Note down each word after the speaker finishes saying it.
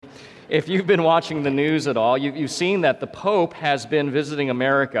if you've been watching the news at all, you've seen that the Pope has been visiting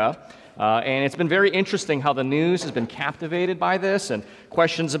America, and it's been very interesting how the news has been captivated by this, and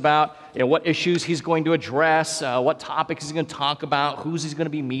questions about what issues he's going to address, what topics he's going to talk about, who's he's going to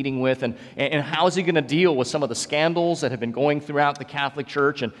be meeting with, and how is he going to deal with some of the scandals that have been going throughout the Catholic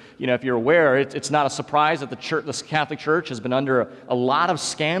Church. And if you're aware, it's not a surprise that the Catholic Church has been under a lot of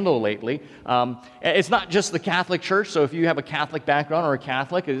scandal lately. It's not just the Catholic Church, so if you have a Catholic background or a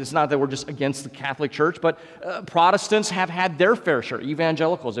Catholic, it's not that we're just against the Catholic Church, but Protestants have had their fair share.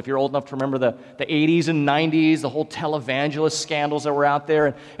 Evangelicals, if you're old enough to remember the 80s and 90s, the whole televangelist scandals that were out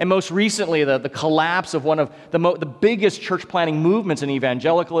there, and most recently the collapse of one of the biggest church planting movements in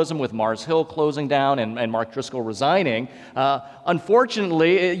evangelicalism, with Mars Hill closing down and Mark Driscoll resigning.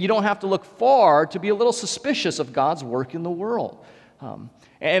 Unfortunately, you don't have to look far to be a little suspicious of God's work in the world.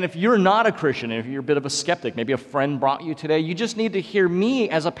 And if you're not a Christian, if you're a bit of a skeptic, maybe a friend brought you today, you just need to hear me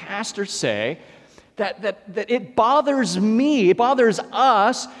as a pastor say that it bothers me, it bothers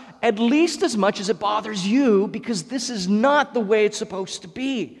us at least as much as it bothers you, because this is not the way it's supposed to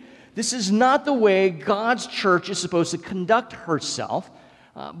be. This is not the way God's church is supposed to conduct herself.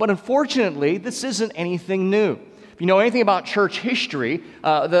 But unfortunately, this isn't anything new. If you know anything about church history,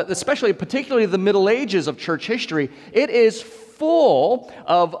 particularly the Middle Ages of church history, it is full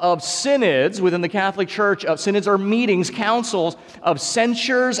of synods within the Catholic Church. Synods are meetings, councils of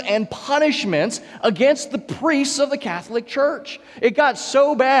censures and punishments against the priests of the Catholic Church. It got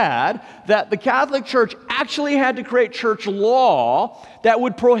so bad that the Catholic Church actually had to create church law that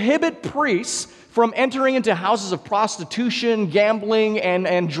would prohibit priests from entering into houses of prostitution, gambling,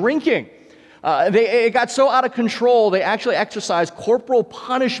 and drinking. It got so out of control, they actually exercised corporal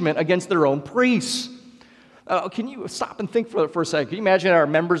punishment against their own priests. Can you stop and think for a second? Can you imagine our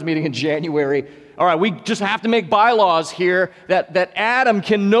members meeting in January? All right, we just have to make bylaws here that Adam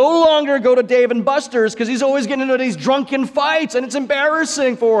can no longer go to Dave & Buster's because he's always getting into these drunken fights, and it's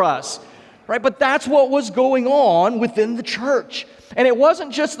embarrassing for us. Right? But that's what was going on within the church. And it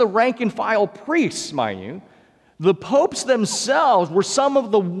wasn't just the rank-and-file priests, mind you. The popes themselves were some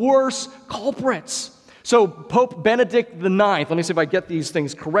of the worst culprits. So Pope Benedict IX, let me see if I get these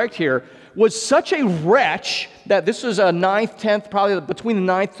things correct here, was such a wretch that this was a 9th, 10th, probably between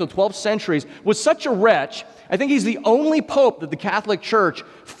the 9th to the 12th centuries, was such a wretch, I think he's the only pope that the Catholic Church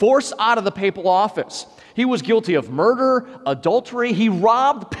forced out of the papal office. He was guilty of murder, adultery. He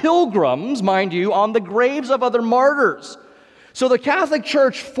robbed pilgrims, mind you, on the graves of other martyrs. So the Catholic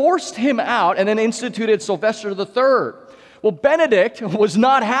Church forced him out and then instituted Sylvester III. Well, Benedict was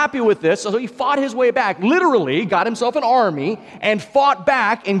not happy with this, so he fought his way back, literally got himself an army and fought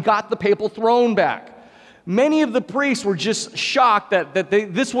back and got the papal throne back. Many of the priests were just shocked that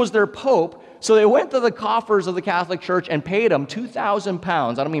this was their pope, so they went to the coffers of the Catholic Church and paid him 2,000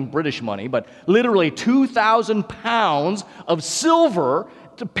 pounds. I don't mean British money, but literally 2,000 pounds of silver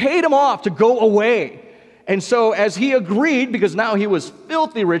to pay him off to go away. And so as he agreed, because now he was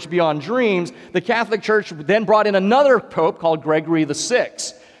filthy rich beyond dreams, the Catholic Church then brought in another pope called Gregory VI.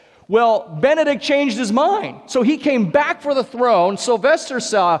 Well, Benedict changed his mind. So he came back for the throne. Sylvester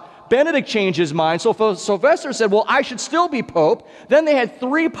saw Benedict change his mind. So Sylvester said, well, I should still be pope. Then they had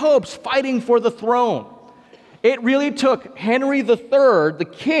 3 popes fighting for the throne. It really took Henry III, the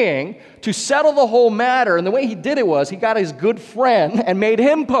king, to settle the whole matter. And the way he did it was he got his good friend and made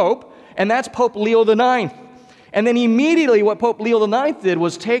him pope. And that's Pope Leo IX. And then immediately what Pope Leo IX did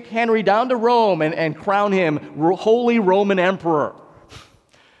was take Henry down to Rome and crown him Holy Roman Emperor.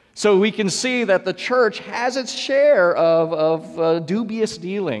 So we can see that the church has its share of dubious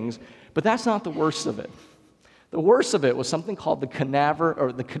dealings, but that's not the worst of it. The worst of it was something called the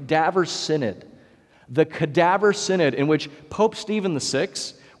Cadaver Synod. The Cadaver Synod, in which Pope Stephen VI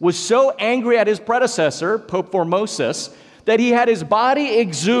was so angry at his predecessor, Pope Formosus, that he had his body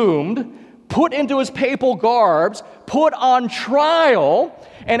exhumed, put into his papal garbs, put on trial,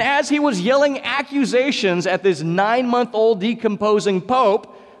 and as he was yelling accusations at this 9-month-old decomposing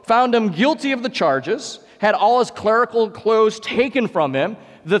pope, found him guilty of the charges, had all his clerical clothes taken from him,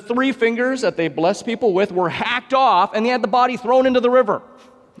 the 3 fingers that they blessed people with were hacked off, and he had the body thrown into the river.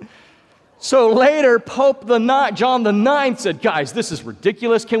 So later, Pope John IX said, guys, this is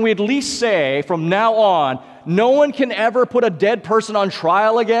ridiculous. Can we at least say from now on, no one can ever put a dead person on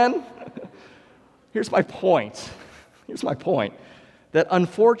trial again? Here's my point. That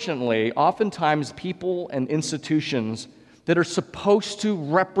unfortunately, oftentimes people and institutions that are supposed to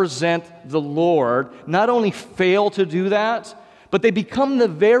represent the Lord not only fail to do that, but they become the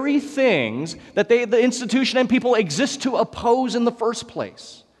very things that the institution and people exist to oppose in the first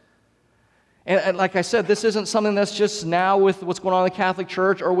place. And like I said, this isn't something that's just now with what's going on in the Catholic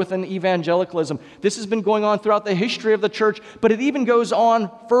Church or within evangelicalism. This has been going on throughout the history of the church, but it even goes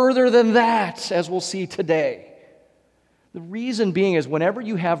on further than that, as we'll see today. The reason being is whenever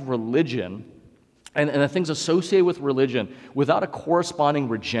you have religion and the things associated with religion without a corresponding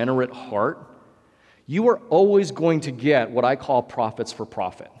regenerate heart, you are always going to get what I call prophets for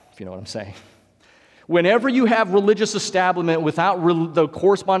profit, if you know what I'm saying. Whenever you have religious establishment without the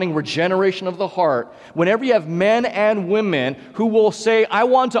corresponding regeneration of the heart, whenever you have men and women who will say, I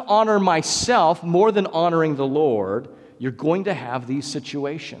want to honor myself more than honoring the Lord, you're going to have these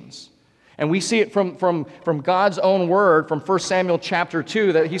situations. And we see it from God's own word, from 1 Samuel chapter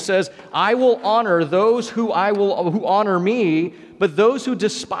 2, that he says, I will honor those who honor me, but those who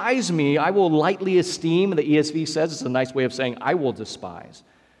despise me, I will lightly esteem. The ESV says, it's a nice way of saying, I will despise.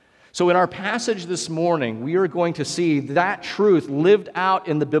 So in our passage this morning, we are going to see that truth lived out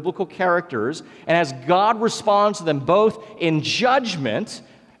in the biblical characters, and as God responds to them both in judgment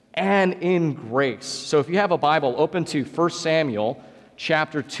and in grace. So if you have a Bible, open to 1 Samuel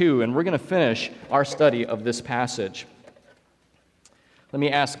chapter 2, and we're going to finish our study of this passage. Let me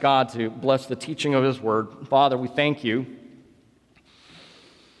ask God to bless the teaching of His Word. Father, we thank You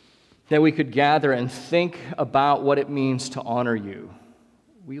that we could gather and think about what it means to honor You.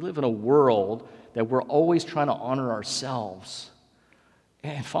 We live in a world that we're always trying to honor ourselves.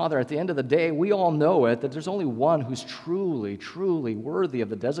 And Father, at the end of the day, we all know it, that there's only one who's truly, truly worthy of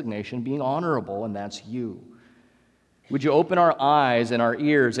the designation being honorable, and that's You. Would You open our eyes and our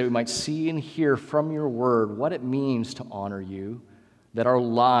ears that we might see and hear from Your word what it means to honor You, that our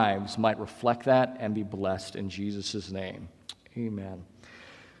lives might reflect that and be blessed in Jesus' name. Amen.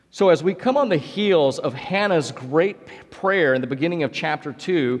 So as we come on the heels of Hannah's great prayer in the beginning of chapter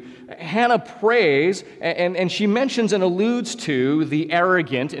 2, Hannah prays, and she mentions and alludes to the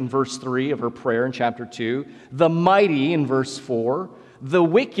arrogant in verse 3 of her prayer in chapter 2, the mighty in verse 4, the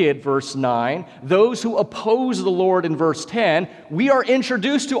wicked, verse 9, those who oppose the Lord in verse 10. We are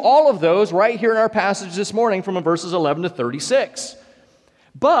introduced to all of those right here in our passage this morning from verses 11 to 36.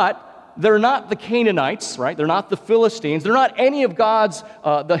 But they're not the Canaanites, right? They're not the Philistines. They're not any of God's,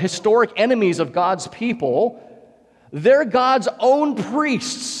 the historic enemies of God's people. They're God's own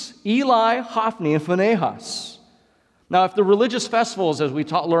priests, Eli, Hophni, and Phinehas. Now, if the religious festivals, as we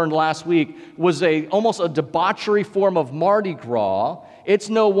learned last week, was almost a debauchery form of Mardi Gras, it's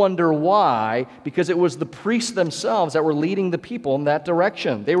no wonder why, because it was the priests themselves that were leading the people in that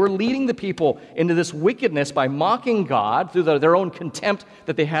direction. They were leading the people into this wickedness by mocking God through their own contempt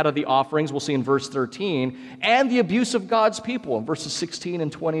that they had of the offerings, we'll see in verse 13, and the abuse of God's people in verses 16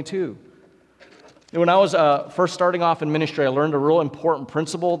 and 22. When I was first starting off in ministry, I learned a real important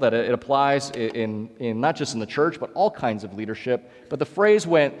principle that it applies in not just in the church, but all kinds of leadership. But the phrase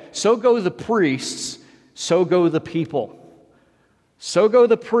went, so go the priests, so go the people. So go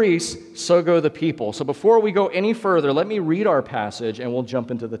the priests, so go the people. So before we go any further, let me read our passage and we'll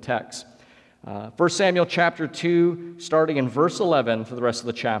jump into the text. 1 Samuel chapter 2, starting in verse 11 for the rest of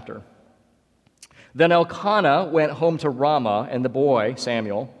the chapter. Then Elkanah went home to Ramah, and the boy,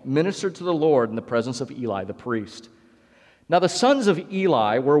 Samuel, ministered to the Lord in the presence of Eli the priest. Now the sons of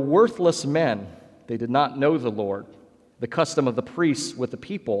Eli were worthless men. They did not know the Lord. The custom of the priests with the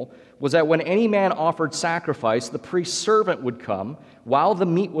people was that when any man offered sacrifice, the priest's servant would come while the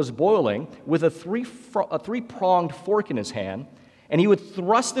meat was boiling with a three-pronged fork in his hand, and he would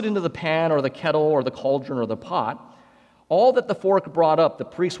thrust it into the pan or the kettle or the cauldron or the pot. All that the fork brought up, the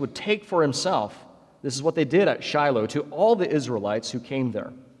priest would take for himself. This is what they did at Shiloh to all the Israelites who came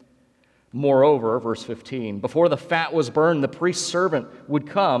there. Moreover, verse 15, before the fat was burned, the priest's servant would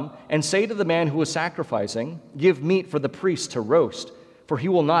come and say to the man who was sacrificing, give meat for the priest to roast, for he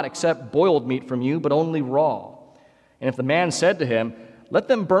will not accept boiled meat from you, but only raw. And if the man said to him, let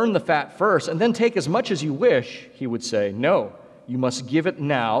them burn the fat first, and then take as much as you wish, he would say, no, you must give it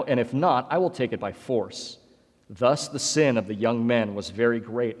now, and if not, I will take it by force. Thus the sin of the young men was very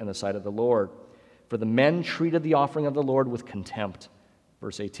great in the sight of the Lord. For the men treated the offering of the Lord with contempt.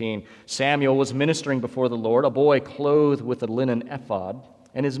 Verse 18, Samuel was ministering before the Lord, a boy clothed with a linen ephod,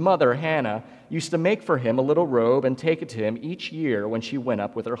 and his mother, Hannah, used to make for him a little robe and take it to him each year when she went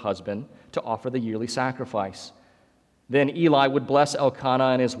up with her husband to offer the yearly sacrifice. Then Eli would bless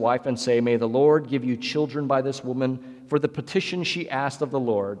Elkanah and his wife and say, may the Lord give you children by this woman for the petition she asked of the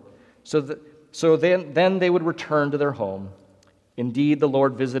Lord. So then they would return to their home. Indeed, the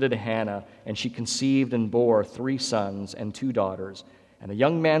Lord visited Hannah, and she conceived and bore 3 sons and 2 daughters. And the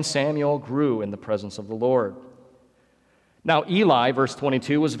young man Samuel grew in the presence of the Lord. Now Eli, verse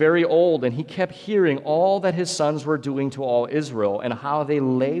 22, was very old, and he kept hearing all that his sons were doing to all Israel, and how they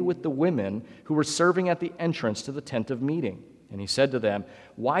lay with the women who were serving at the entrance to the tent of meeting. And he said to them,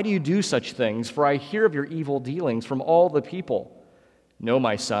 "Why do you do such things? For I hear of your evil dealings from all the people. No,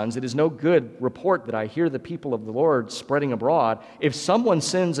 my sons, it is no good report that I hear the people of the Lord spreading abroad. If someone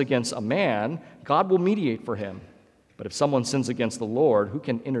sins against a man, God will mediate for him. But if someone sins against the Lord, who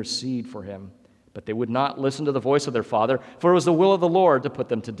can intercede for him?" But they would not listen to the voice of their father, for it was the will of the Lord to put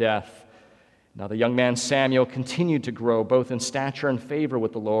them to death. Now the young man Samuel continued to grow, both in stature and favor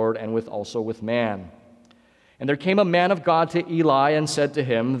with the Lord, and also with man. And there came a man of God to Eli and said to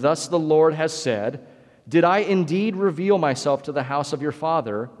him, "Thus the Lord has said, did I indeed reveal myself to the house of your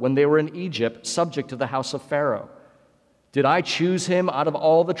father when they were in Egypt, subject to the house of Pharaoh? Did I choose him out of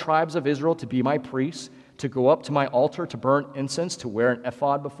all the tribes of Israel to be my priest, to go up to my altar to burn incense, to wear an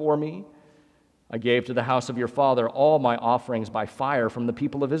ephod before me? I gave to the house of your father all my offerings by fire from the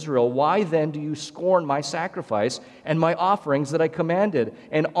people of Israel. Why then do you scorn my sacrifice and my offerings that I commanded,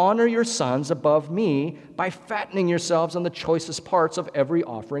 and honor your sons above me by fattening yourselves on the choicest parts of every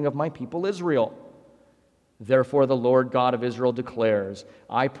offering of my people Israel? Therefore the Lord God of Israel declares,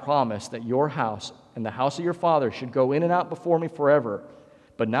 I promise that your house and the house of your father should go in and out before me forever.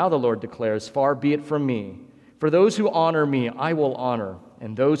 But now the Lord declares, far be it from me. For those who honor me I will honor,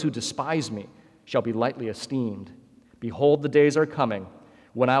 and those who despise me shall be lightly esteemed. Behold, the days are coming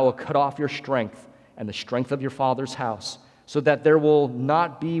when I will cut off your strength and the strength of your father's house, so that there will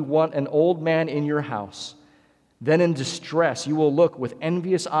not be an old man in your house. Then in distress you will look with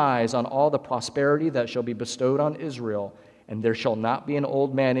envious eyes on all the prosperity that shall be bestowed on Israel, and there shall not be an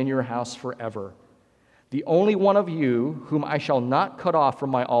old man in your house forever. The only one of you whom I shall not cut off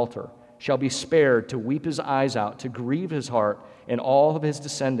from my altar shall be spared to weep his eyes out, to grieve his heart, and all of his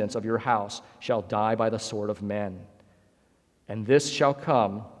descendants of your house shall die by the sword of men. And this shall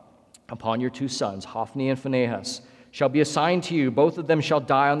come upon your two sons, Hophni and Phinehas, shall be assigned to you. Both of them shall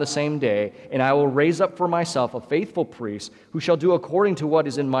die on the same day, and I will raise up for myself a faithful priest who shall do according to what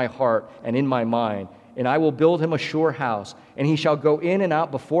is in my heart and in my mind, and I will build him a sure house, and he shall go in and out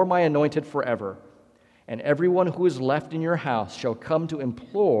before my anointed forever. And everyone who is left in your house shall come to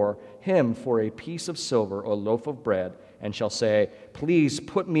implore him for a piece of silver or a loaf of bread, and shall say, please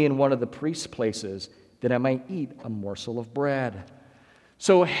put me in one of the priest's places, that I might eat a morsel of bread.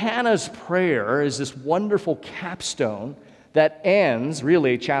 So Hannah's prayer is this wonderful capstone that ends,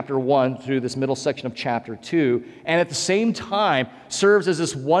 really, chapter 1 through this middle section of chapter 2, and at the same time serves as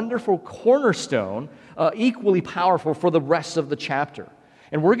this wonderful cornerstone, equally powerful for the rest of the chapter.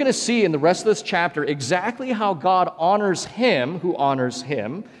 And we're going to see in the rest of this chapter exactly how God honors him who honors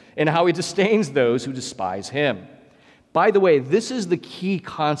him, and how he disdains those who despise him. By the way, this is the key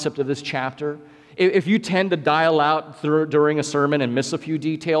concept of this chapter. If you tend to dial out during a sermon and miss a few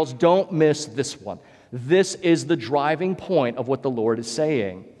details, don't miss this one. This is the driving point of what the Lord is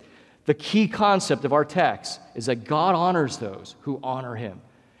saying. The key concept of our text is that God honors those who honor him,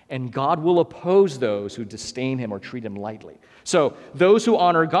 and God will oppose those who disdain him or treat him lightly. So those who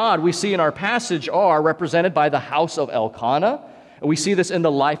honor God, we see in our passage, are represented by the house of Elkanah. We see this in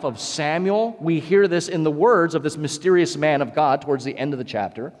the life of Samuel. We hear this in the words of this mysterious man of God towards the end of the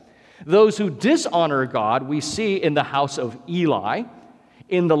chapter. Those who dishonor God, we see in the house of Eli,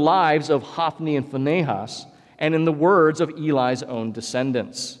 in the lives of Hophni and Phinehas, and in the words of Eli's own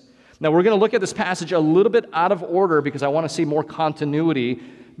descendants. Now, we're going to look at this passage a little bit out of order because I want to see more continuity.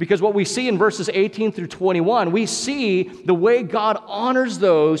 Because what we see in verses 18 through 21, we see the way God honors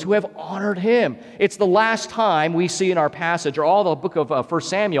those who have honored him. It's the last time we see in our passage, or all the book of 1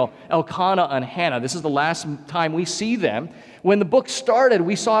 Samuel, Elkanah and Hannah. This is the last time we see them. When the book started,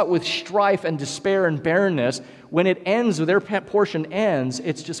 we saw it with strife and despair and barrenness. When it ends, when their portion ends,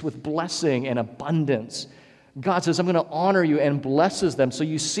 it's just with blessing and abundance. God says, I'm going to honor you, and blesses them. So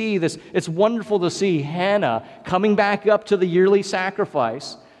you see this, it's wonderful to see Hannah coming back up to the yearly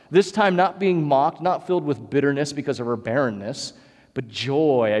sacrifice, this time not being mocked, not filled with bitterness because of her barrenness, but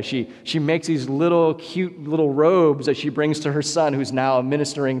joy as she makes these little cute little robes that she brings to her son, who's now a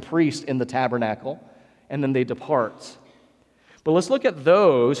ministering priest in the tabernacle, and then they depart. But let's look at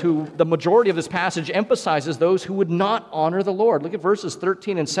those who, the majority of this passage emphasizes those who would not honor the Lord. Look at verses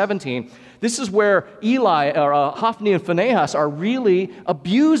 13 and 17. This is where Hophni and Phinehas are really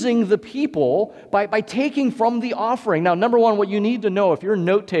abusing the people by taking from the offering. Now, number one, what you need to know if you're a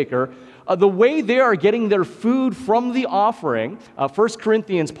note taker, the way they are getting their food from the offering, 1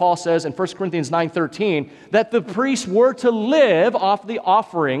 Corinthians, Paul says in 1 Corinthians 9:13, that the priests were to live off the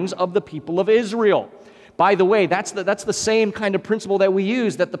offerings of the people of Israel. By the way, that's the same kind of principle that we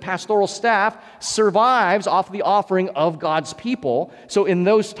use, that the pastoral staff survives off the offering of God's people. So in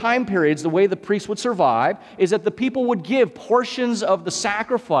those time periods, the way the priest would survive is that the people would give portions of the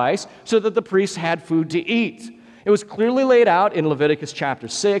sacrifice so that the priests had food to eat. It was clearly laid out in Leviticus chapter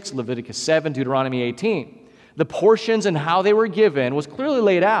 6, Leviticus 7, Deuteronomy 18. The portions and how they were given was clearly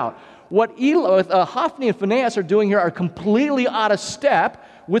laid out. What Hophni and Phinehas are doing here are completely out of step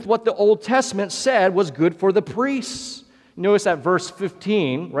with what the Old Testament said was good for the priests. Notice that verse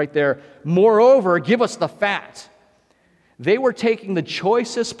 15 right there. Moreover, give us the fat. They were taking the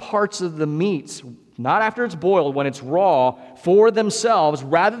choicest parts of the meats, not after it's boiled, when it's raw, for themselves,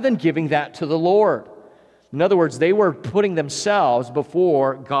 rather than giving that to the Lord. In other words, they were putting themselves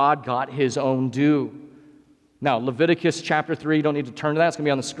before God got his own due. Now, Leviticus chapter 3, you don't need to turn to that, it's going to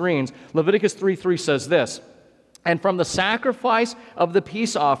be on the screens. Leviticus 3:3 says this, and from the sacrifice of the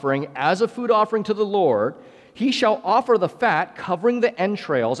peace offering as a food offering to the Lord, he shall offer the fat covering the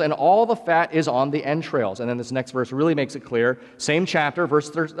entrails, and all the fat is on the entrails. And then this next verse really makes it clear. Same chapter,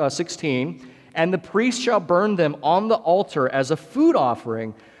 verse 16. And the priest shall burn them on the altar as a food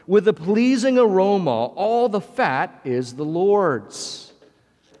offering with a pleasing aroma. All the fat is the Lord's.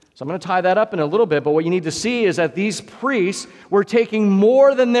 So I'm going to tie that up in a little bit, but what you need to see is that these priests were taking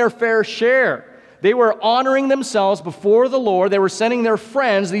more than their fair share. They were honoring themselves before the Lord. They were sending their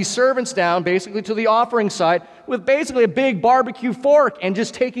friends, these servants, down basically to the offering site with basically a big barbecue fork and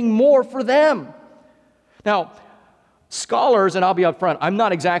just taking more for them. Now, scholars, and I'll be up front, I'm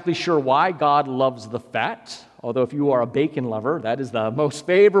not exactly sure why God loves the fat. Although if you are a bacon lover, that is the most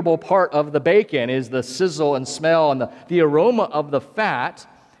favorable part of the bacon, is the sizzle and smell and the aroma of the fat.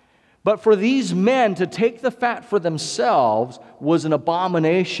 But for these men to take the fat for themselves was an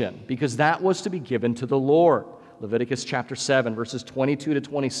abomination, because that was to be given to the Lord. Leviticus chapter 7, verses 22 to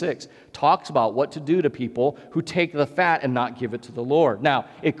 26, talks about what to do to people who take the fat and not give it to the Lord. Now,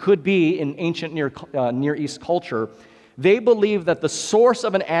 it could be in ancient Near East culture, they believed that the source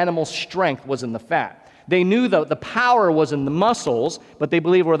of an animal's strength was in the fat. They knew that the power was in the muscles, but they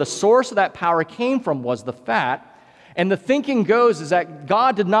believed where the source of that power came from was the fat. And the thinking goes is that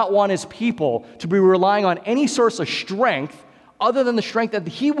God did not want his people to be relying on any source of strength other than the strength that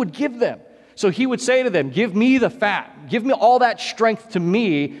he would give them. So he would say to them, give me the fat. Give me all that strength to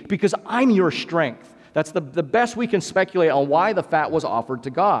me because I'm your strength. That's the best we can speculate on why the fat was offered to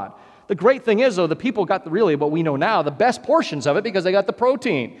God. The great thing is, though, the people got really what we know now, the best portions of it because they got the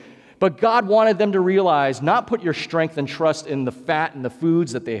protein. But God wanted them to realize, not put your strength and trust in the fat and the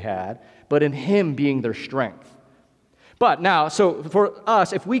foods that they had, but in him being their strength. But now, so for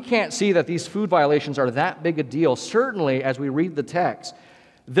us, if we can't see that these food violations are that big a deal, certainly as we read the text,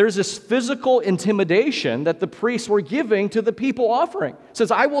 there's this physical intimidation that the priests were giving to the people offering. It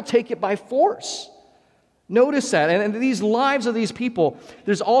says, I will take it by force. Notice that. And in these lives of these people,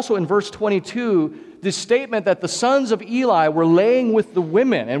 there's also in verse 22, this statement that the sons of Eli were laying with the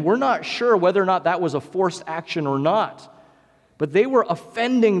women, and we're not sure whether or not that was a forced action or not. But they were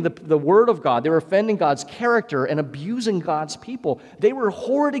offending the Word of God. They were offending God's character and abusing God's people. They were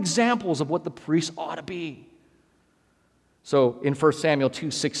horrid examples of what the priests ought to be. So in 1 Samuel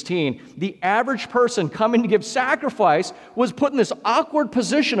 2:16, the average person coming to give sacrifice was put in this awkward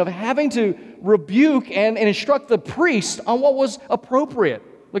position of having to rebuke and instruct the priest on what was appropriate.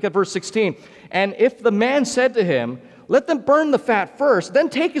 Look at verse 16. And if the man said to him, let them burn the fat first, then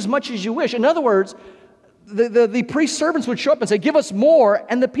take as much as you wish. In other words, the priest servants would show up and say, give us more,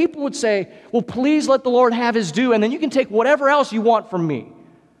 and the people would say, well, please let the Lord have his due, and then you can take whatever else you want from me.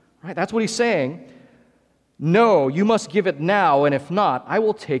 Right? That's what he's saying. No, you must give it now, and if not, I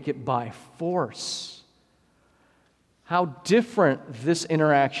will take it by force. How different this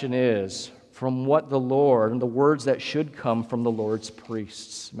interaction is from what the Lord and the words that should come from the Lord's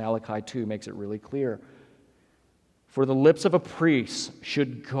priests. Malachi 2 makes it really clear. For the lips of a priest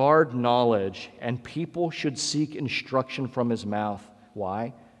should guard knowledge, and people should seek instruction from his mouth.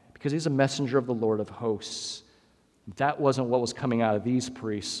 Why? Because he's a messenger of the Lord of hosts. That wasn't what was coming out of these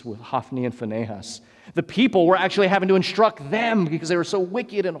priests with Hophni and Phinehas. The people were actually having to instruct them because they were so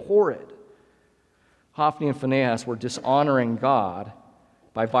wicked and horrid. Hophni and Phinehas were dishonoring God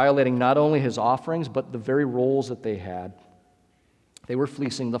by violating not only his offerings, but the very roles that they had. They were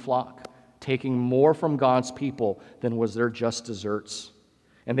fleecing the flock, taking more from God's people than was their just deserts.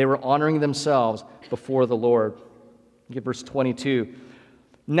 And they were honoring themselves before the Lord. Look at verse 22.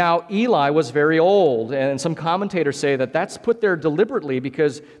 Now Eli was very old, and some commentators say that that's put there deliberately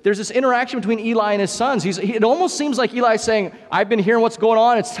because there's this interaction between Eli and his sons. It almost seems like Eli's saying, I've been hearing what's going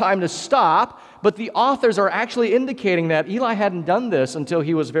on, it's time to stop. But the authors are actually indicating that Eli hadn't done this until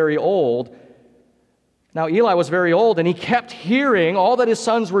he was very old. Now, Eli was very old, and he kept hearing all that his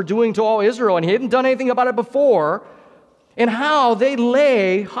sons were doing to all Israel, and he hadn't done anything about it before, and how they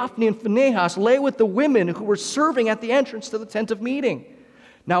lay, Hophni and Phinehas, lay with the women who were serving at the entrance to the tent of meeting.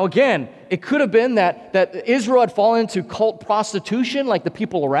 Now, again, it could have been that Israel had fallen into cult prostitution like the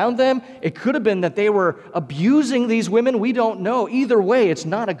people around them. It could have been that they were abusing these women. We don't know. Either way, it's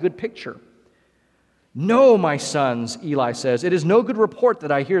not a good picture. "No, my sons," Eli says, "it is no good report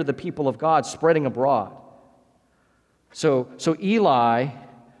that I hear the people of God spreading abroad." So Eli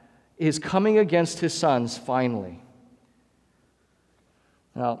is coming against his sons finally.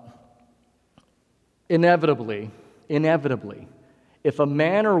 Now, inevitably, if a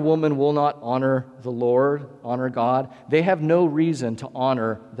man or woman will not honor the Lord, honor God, they have no reason to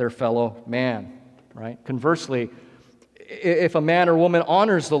honor their fellow man, right? Conversely, if a man or woman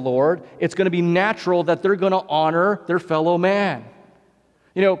honors the Lord, it's going to be natural that they're going to honor their fellow man.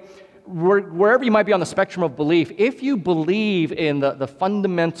 You know, wherever you might be on the spectrum of belief, if you believe in the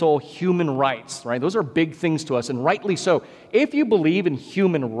fundamental human rights, right? Those are big things to us, and rightly so. If you believe in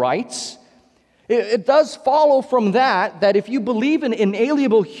human rights, it does follow from that if you believe in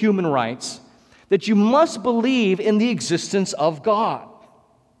inalienable human rights, that you must believe in the existence of God.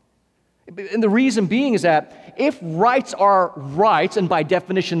 And the reason being is that if rights are rights, and by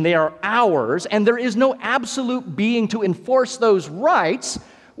definition they are ours, and there is no absolute being to enforce those rights,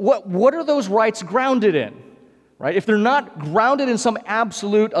 what are those rights grounded in? Right? If they're not grounded in some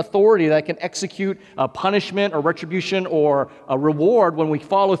absolute authority that can execute a punishment or retribution or a reward when we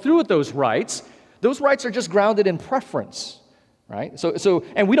follow through with those rights are just grounded in preference. Right? So,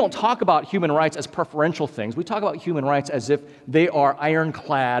 and we don't talk about human rights as preferential things. We talk about human rights as if they are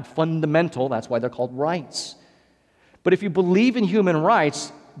ironclad, fundamental. That's why they're called rights. But if you believe in human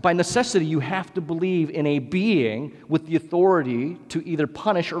rights, by necessity, you have to believe in a being with the authority to either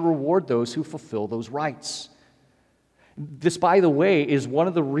punish or reward those who fulfill those rights. This, by the way, is one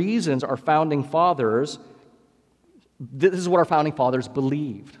of the reasons this is what our founding fathers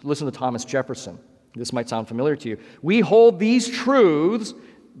believed. Listen to Thomas Jefferson. This might sound familiar to you. "We hold these truths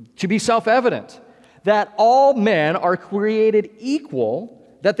to be self-evident, that all men are created equal,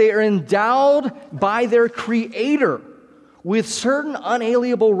 that they are endowed by their Creator with certain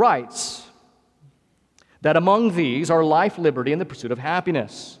unalienable rights, that among these are life, liberty, and the pursuit of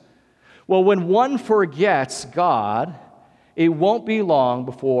happiness." Well, when one forgets God, it won't be long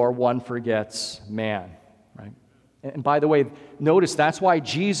before one forgets man, right? And by the way, notice that's why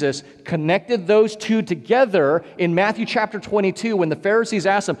Jesus connected those two together in Matthew chapter 22 when the Pharisees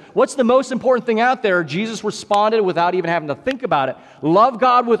asked him, "What's the most important thing out there?" Jesus responded without even having to think about it. "Love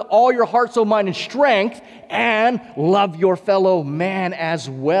God with all your heart, soul, mind, and strength, and love your fellow man as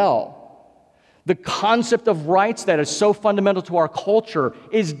well." The concept of rights that is so fundamental to our culture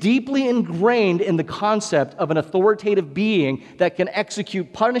is deeply ingrained in the concept of an authoritative being that can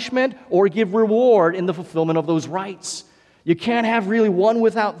execute punishment or give reward in the fulfillment of those rights. You can't have really one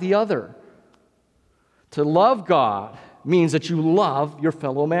without the other. To love God means that you love your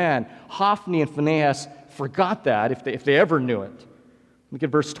fellow man. Hophni and Phinehas forgot that if they ever knew it. Look at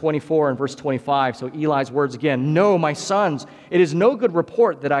verse 24 and verse 25. So Eli's words again, "No, my sons, it is no good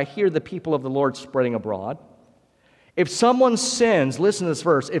report that I hear the people of the Lord spreading abroad. If someone sins," listen to this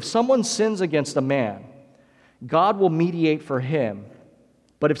verse, "if someone sins against a man, God will mediate for him.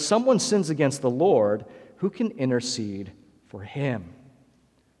 But if someone sins against the Lord, who can intercede for him?"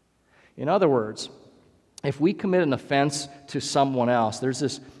 In other words, if we commit an offense to someone else,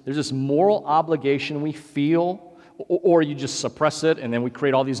 there's this moral obligation we feel, or you just suppress it, and then we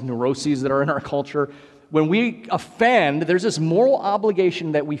create all these neuroses that are in our culture. When we offend, there's this moral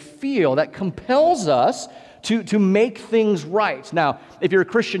obligation that we feel that compels us to make things right. Now, if you're a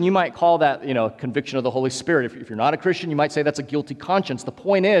Christian, you might call that, conviction of the Holy Spirit. If you're not a Christian, you might say that's a guilty conscience. The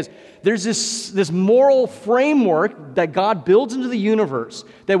point is, there's this moral framework that God builds into the universe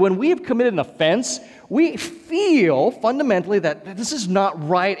that when we have committed an offense, we feel fundamentally that this is not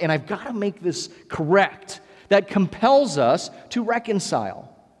right, and I've got to make this correct. That compels us to reconcile.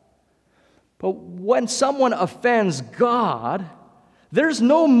 But when someone offends God, there's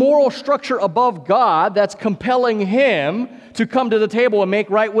no moral structure above God that's compelling him to come to the table and make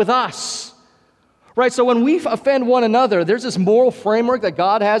right with us. Right? So when we offend one another, there's this moral framework that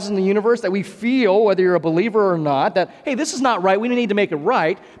God has in the universe that we feel, whether you're a believer or not, that, hey, this is not right, we need to make it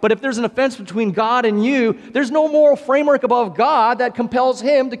right. But if there's an offense between God and you, there's no moral framework above God that compels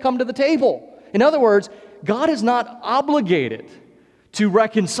him to come to the table. In other words, God is not obligated to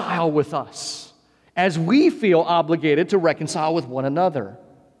reconcile with us as we feel obligated to reconcile with one another.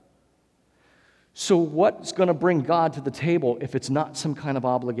 So what's going to bring God to the table if it's not some kind of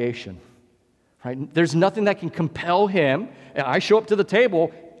obligation? right? There's nothing that can compel him. And I show up to the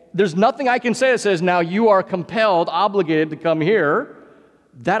table. There's nothing I can say that says, now you are compelled, obligated to come here.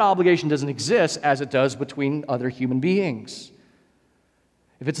 That obligation doesn't exist as it does between other human beings.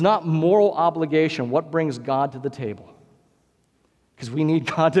 If it's not moral obligation, what brings God to the table? Because we need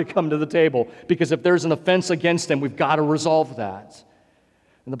God to come to the table. Because if there's an offense against him, we've got to resolve that.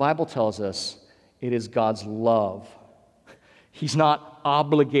 And the Bible tells us it is God's love. He's not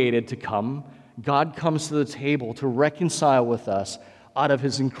obligated to come. God comes to the table to reconcile with us out of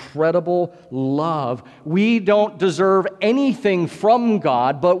his incredible love. We don't deserve anything from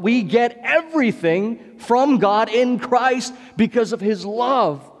God, but we get everything from God in Christ because of his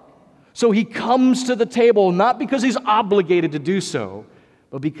love. So he comes to the table not because he's obligated to do so,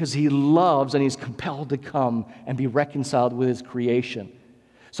 but because he loves and he's compelled to come and be reconciled with his creation.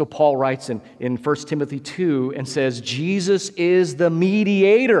 So Paul writes in 1 Timothy 2 and says, Jesus is the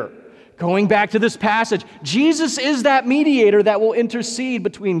mediator. Going back to this passage, Jesus is that mediator that will intercede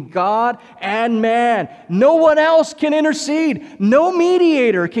between God and man. No one else can intercede. No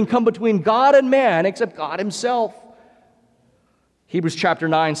mediator can come between God and man except God himself. Hebrews chapter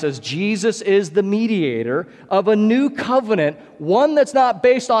 9 says, Jesus is the mediator of a new covenant, one that's not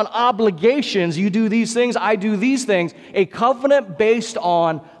based on obligations. You do these things, I do these things. A covenant based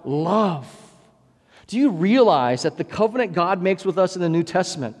on love. Do you realize that the covenant God makes with us in the New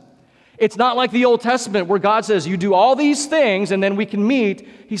Testament, it's not like the Old Testament where God says, you do all these things and then we can meet.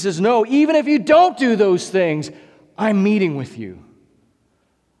 He says, no, even if you don't do those things, I'm meeting with you.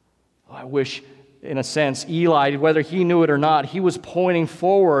 Oh, I wish, in a sense, Eli, whether he knew it or not, he was pointing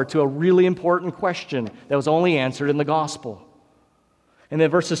forward to a really important question that was only answered in the gospel. And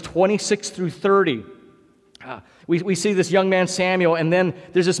then verses 26 through 30, we see this young man Samuel, and then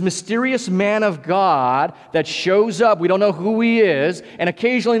there's this mysterious man of God that shows up. We don't know who he is. And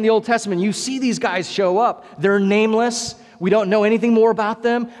occasionally in the Old Testament, you see these guys show up. They're nameless. We don't know anything more about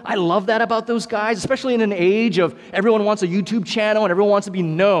them. I love that about those guys, especially in an age of everyone wants a YouTube channel and everyone wants to be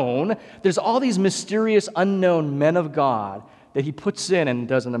known. There's all these mysterious, unknown men of God that he puts in and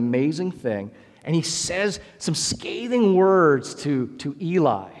does an amazing thing. And he says some scathing words to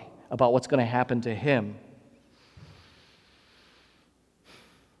Eli about what's going to happen to him.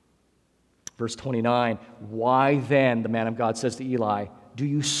 Verse 29, why then, the man of God says to Eli, do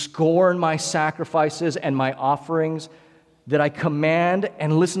you scorn my sacrifices and my offerings that I command,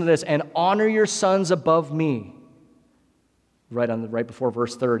 and listen to this, and honor your sons above me? Right before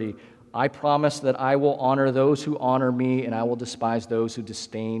verse 30, I promise that I will honor those who honor me, and I will despise those who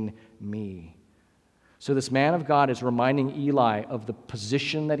disdain me. So this man of God is reminding Eli of the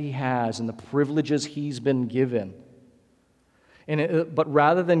position that he has and the privileges he's been given. But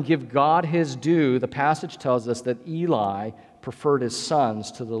rather than give God his due, the passage tells us that Eli preferred his sons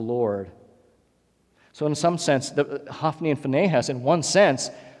to the Lord. So in some sense, Hophni and Phinehas, in one sense,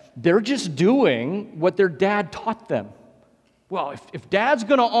 they're just doing what their dad taught them. Well, if dad's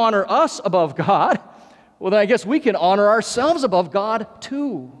going to honor us above God, well, then I guess we can honor ourselves above God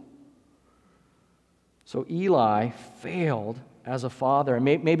too. So Eli failed as a father. And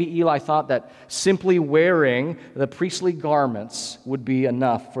maybe Eli thought that simply wearing the priestly garments would be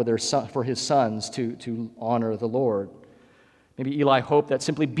enough for his sons to honor the Lord. Maybe Eli hoped that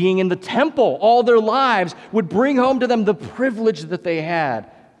simply being in the temple all their lives would bring home to them the privilege that they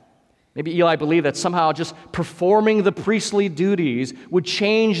had. Maybe Eli believed that somehow just performing the priestly duties would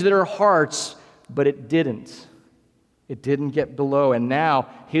change their hearts, but it didn't. It didn't get below, and now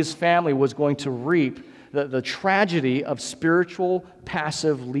his family was going to reap the tragedy of spiritual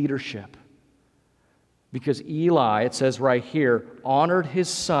passive leadership. Because Eli, it says right here, honored his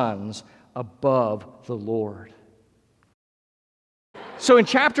sons above the Lord. So in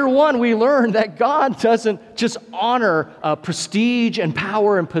chapter 1, we learn that God doesn't just honor prestige and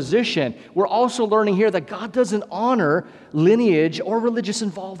power and position. We're also learning here that God doesn't honor lineage or religious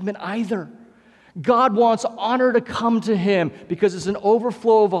involvement either. God wants honor to come to him because it's an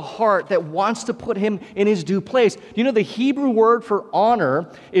overflow of a heart that wants to put him in his due place. You know, the Hebrew word for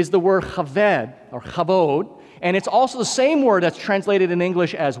honor is the word chaved or chavod, and it's also the same word that's translated in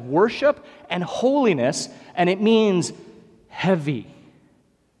English as worship and holiness, and it means heavy.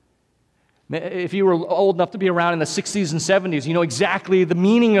 If you were old enough to be around in the 60s and 70s, you know exactly the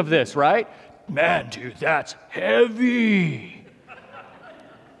meaning of this, right? Man, dude, that's heavy.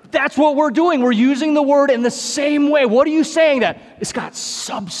 That's what we're doing. We're using the word in the same way. What are you saying? That it's got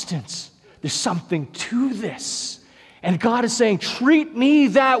substance. There's something to this. And God is saying, treat me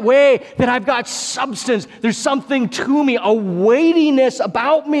that way, that I've got substance. There's something to me, a weightiness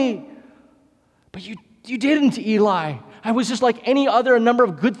about me. But you didn't, Eli. I was just like any other number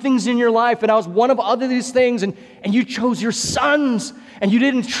of good things in your life, and I was one of other these things, and you chose your sons, and you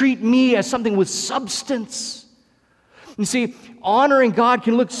didn't treat me as something with substance. You see, honoring God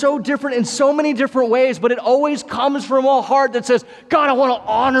can look so different in so many different ways, but it always comes from a heart that says, God, I want to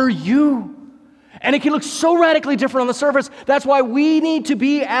honor you. And it can look so radically different on the surface. That's why we need to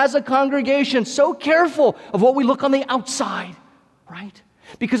be, as a congregation, so careful of what we look on the outside, right?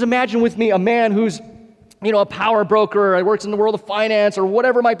 Because imagine with me a man who's, a power broker, or works in the world of finance, or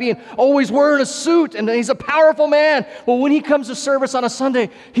whatever it might be, and always wearing a suit, and he's a powerful man. Well, when he comes to service on a Sunday,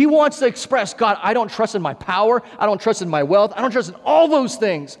 he wants to express, God, I don't trust in my power, I don't trust in my wealth, I don't trust in all those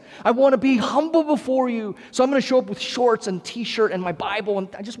things. I want to be humble before you, so I'm going to show up with shorts and t-shirt and my Bible, and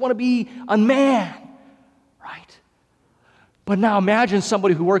I just want to be a man, right? But now imagine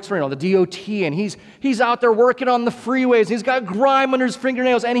somebody who works for, the DOT, and he's out there working on the freeways. He's got grime under his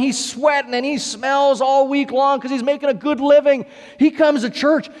fingernails, and he's sweating, and he smells all week long because he's making a good living. He comes to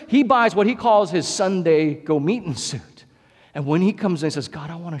church. He buys what he calls his Sunday go-meeting suit. And when he comes in, he says, God,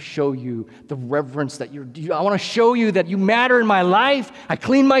 I want to show you the reverence that I want to show you that you matter in my life. I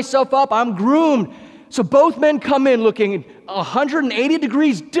clean myself up. I'm groomed. So both men come in looking 180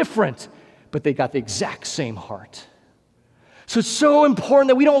 degrees different, but they got the exact same heart. So it's so important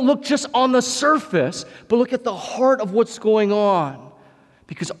that we don't look just on the surface, but look at the heart of what's going on.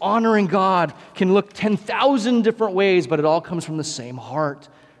 Because honoring God can look 10,000 different ways, but it all comes from the same heart.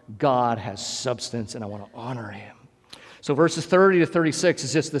 God has substance, and I want to honor him. So verses 30 to 36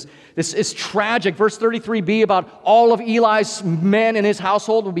 is just this is tragic. Verse 33b about all of Eli's men in his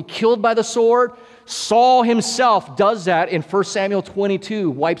household will be killed by the sword. Saul himself does that in 1 Samuel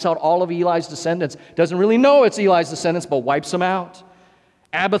 22, wipes out all of Eli's descendants. Doesn't really know it's Eli's descendants, but wipes them out.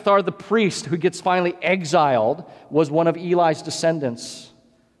 Abiathar the priest, who gets finally exiled, was one of Eli's descendants.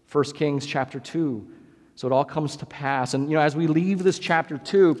 1 Kings chapter 2. So it all comes to pass. And as we leave this chapter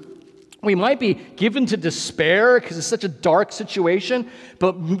 2, we might be given to despair because it's such a dark situation.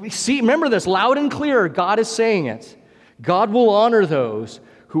 But remember this loud and clear. God is saying it. God will honor those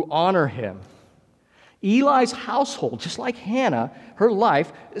who honor him. Eli's household, just like Hannah, her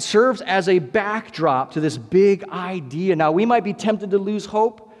life serves as a backdrop to this big idea. Now, we might be tempted to lose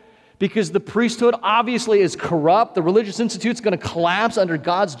hope because the priesthood obviously is corrupt. The religious institute's going to collapse under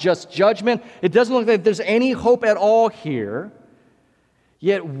God's just judgment. It doesn't look like there's any hope at all here.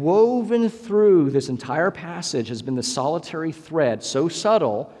 Yet woven through this entire passage has been the solitary thread, so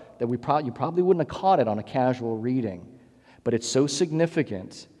subtle that you probably wouldn't have caught it on a casual reading. But it's so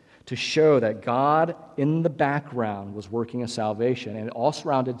significant to show that God in the background was working a salvation. And it all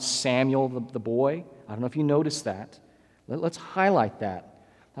surrounded Samuel the boy. I don't know if you noticed that. Let's highlight that.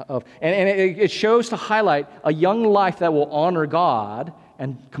 And it shows to highlight a young life that will honor God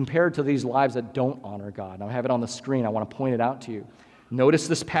and compared to these lives that don't honor God. Now, I have it on the screen. I want to point it out to you. Notice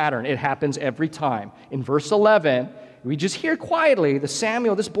this pattern. It happens every time. In verse 11, we just hear quietly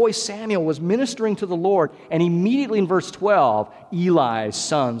this boy Samuel was ministering to the Lord, and immediately in verse 12, Eli's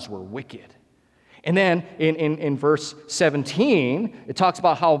sons were wicked. And then in verse 17, it talks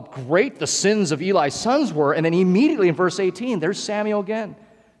about how great the sins of Eli's sons were, and then immediately in verse 18, there's Samuel again,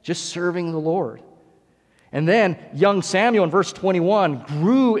 just serving the Lord. And then young Samuel in verse 21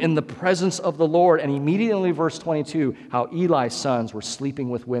 grew in the presence of the Lord, and immediately in verse 22, how Eli's sons were sleeping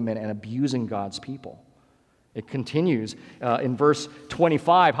with women and abusing God's people. It continues in verse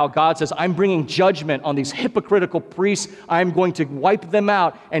 25, how God says, I'm bringing judgment on these hypocritical priests. I'm going to wipe them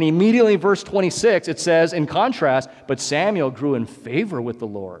out. And immediately in verse 26, it says, in contrast, but Samuel grew in favor with the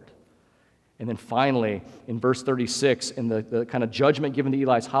Lord. And then finally, in verse 36, in the kind of judgment given to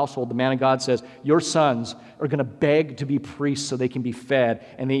Eli's household, the man of God says, your sons are going to beg to be priests so they can be fed.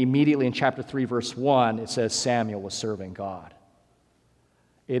 And then immediately in chapter 3, verse 1, it says Samuel was serving God.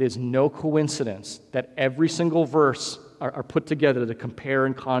 It is no coincidence that every single verse are put together to compare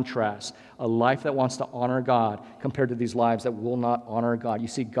and contrast a life that wants to honor God compared to these lives that will not honor God. You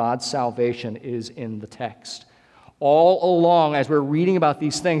see, God's salvation is in the text. All along, as we're reading about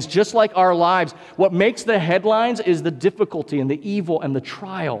these things, just like our lives, what makes the headlines is the difficulty and the evil and the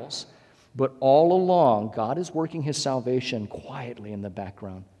trials. But all along, God is working his salvation quietly in the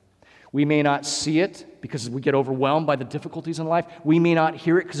background. We may not see it because we get overwhelmed by the difficulties in life. We may not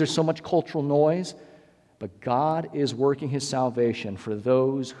hear it because there's so much cultural noise. But God is working his salvation for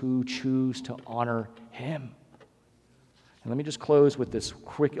those who choose to honor him. And let me just close with this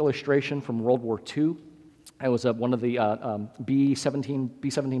quick illustration from World War II. I was one of the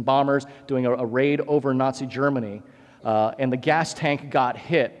B-17 bombers doing a raid over Nazi Germany, and the gas tank got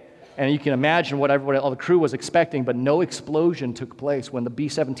hit And you can imagine what all the crew was expecting, but no explosion took place. When the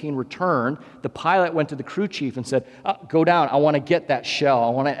B-17 returned, the pilot went to the crew chief and said, go down, I want to get that shell. I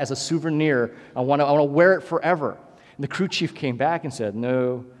want it as a souvenir. I want to wear it forever. And the crew chief came back and said,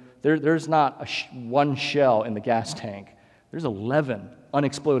 no, there's not one shell in the gas tank. There's 11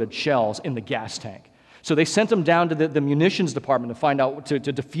 unexploded shells in the gas tank. So they sent them down to the munitions department to find out, to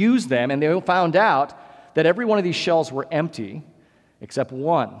defuse them, and they found out that every one of these shells were empty except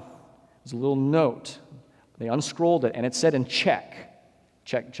one. There's a little note. They unscrolled it, and it said in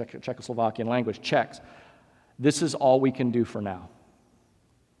Czechoslovakian language, Czechs, this is all we can do for now.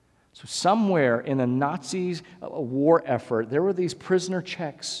 So somewhere in the Nazis' war effort, there were these prisoner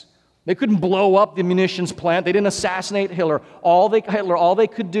Czechs. They couldn't blow up the munitions plant. They didn't assassinate Hitler. All they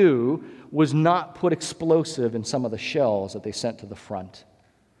could do was not put explosive in some of the shells that they sent to the front.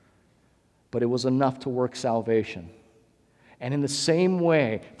 But it was enough to work salvation. And in the same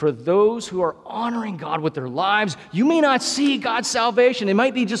way, for those who are honoring God with their lives, you may not see God's salvation. It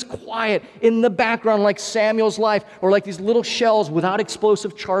might be just quiet in the background like Samuel's life or like these little shells without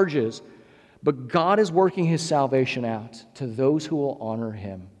explosive charges. But God is working his salvation out to those who will honor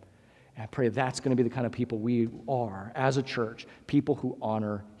him. And I pray that's going to be the kind of people we are as a church, people who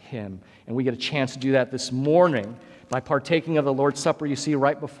honor him. And we get a chance to do that this morning by partaking of the Lord's Supper you see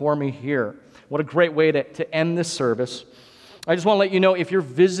right before me here. What a great way to end this service. I just want to let you know, if you're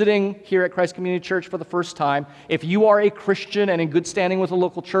visiting here at Christ Community Church for the first time, if you are a Christian and in good standing with a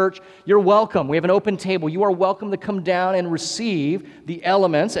local church, you're welcome. We have an open table. You are welcome to come down and receive the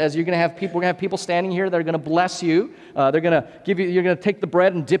elements, as we're going to have people standing here that are going to bless you. They're going to you're going to take the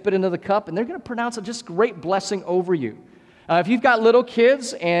bread and dip it into the cup, and they're going to pronounce a just great blessing over you. If you've got little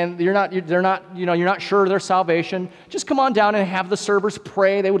kids and you're not sure of their salvation, just come on down and have the servers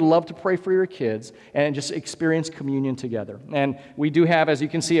pray. They would love to pray for your kids and just experience communion together. And we do have, as you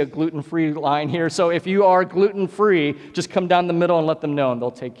can see, a gluten-free line here. So if you are gluten-free, just come down the middle and let them know, and they'll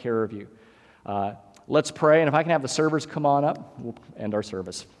take care of you. Let's pray, and if I can have the servers come on up, we'll end our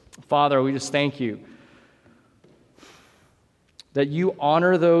service. Father, we just thank you that you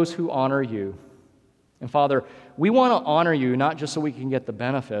honor those who honor you. And Father, we want to honor you not just so we can get the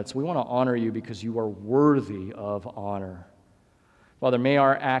benefits. We want to honor you because you are worthy of honor. Father, may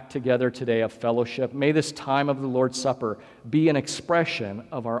our act together today of fellowship, may this time of the Lord's Supper be an expression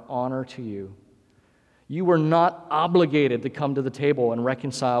of our honor to you. You were not obligated to come to the table and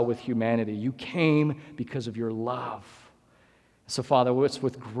reconcile with humanity. You came because of your love. So, Father, it's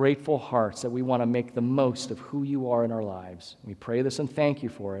with grateful hearts that we want to make the most of who you are in our lives. We pray this and thank you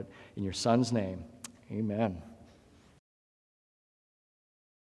for it. In your Son's name, amen.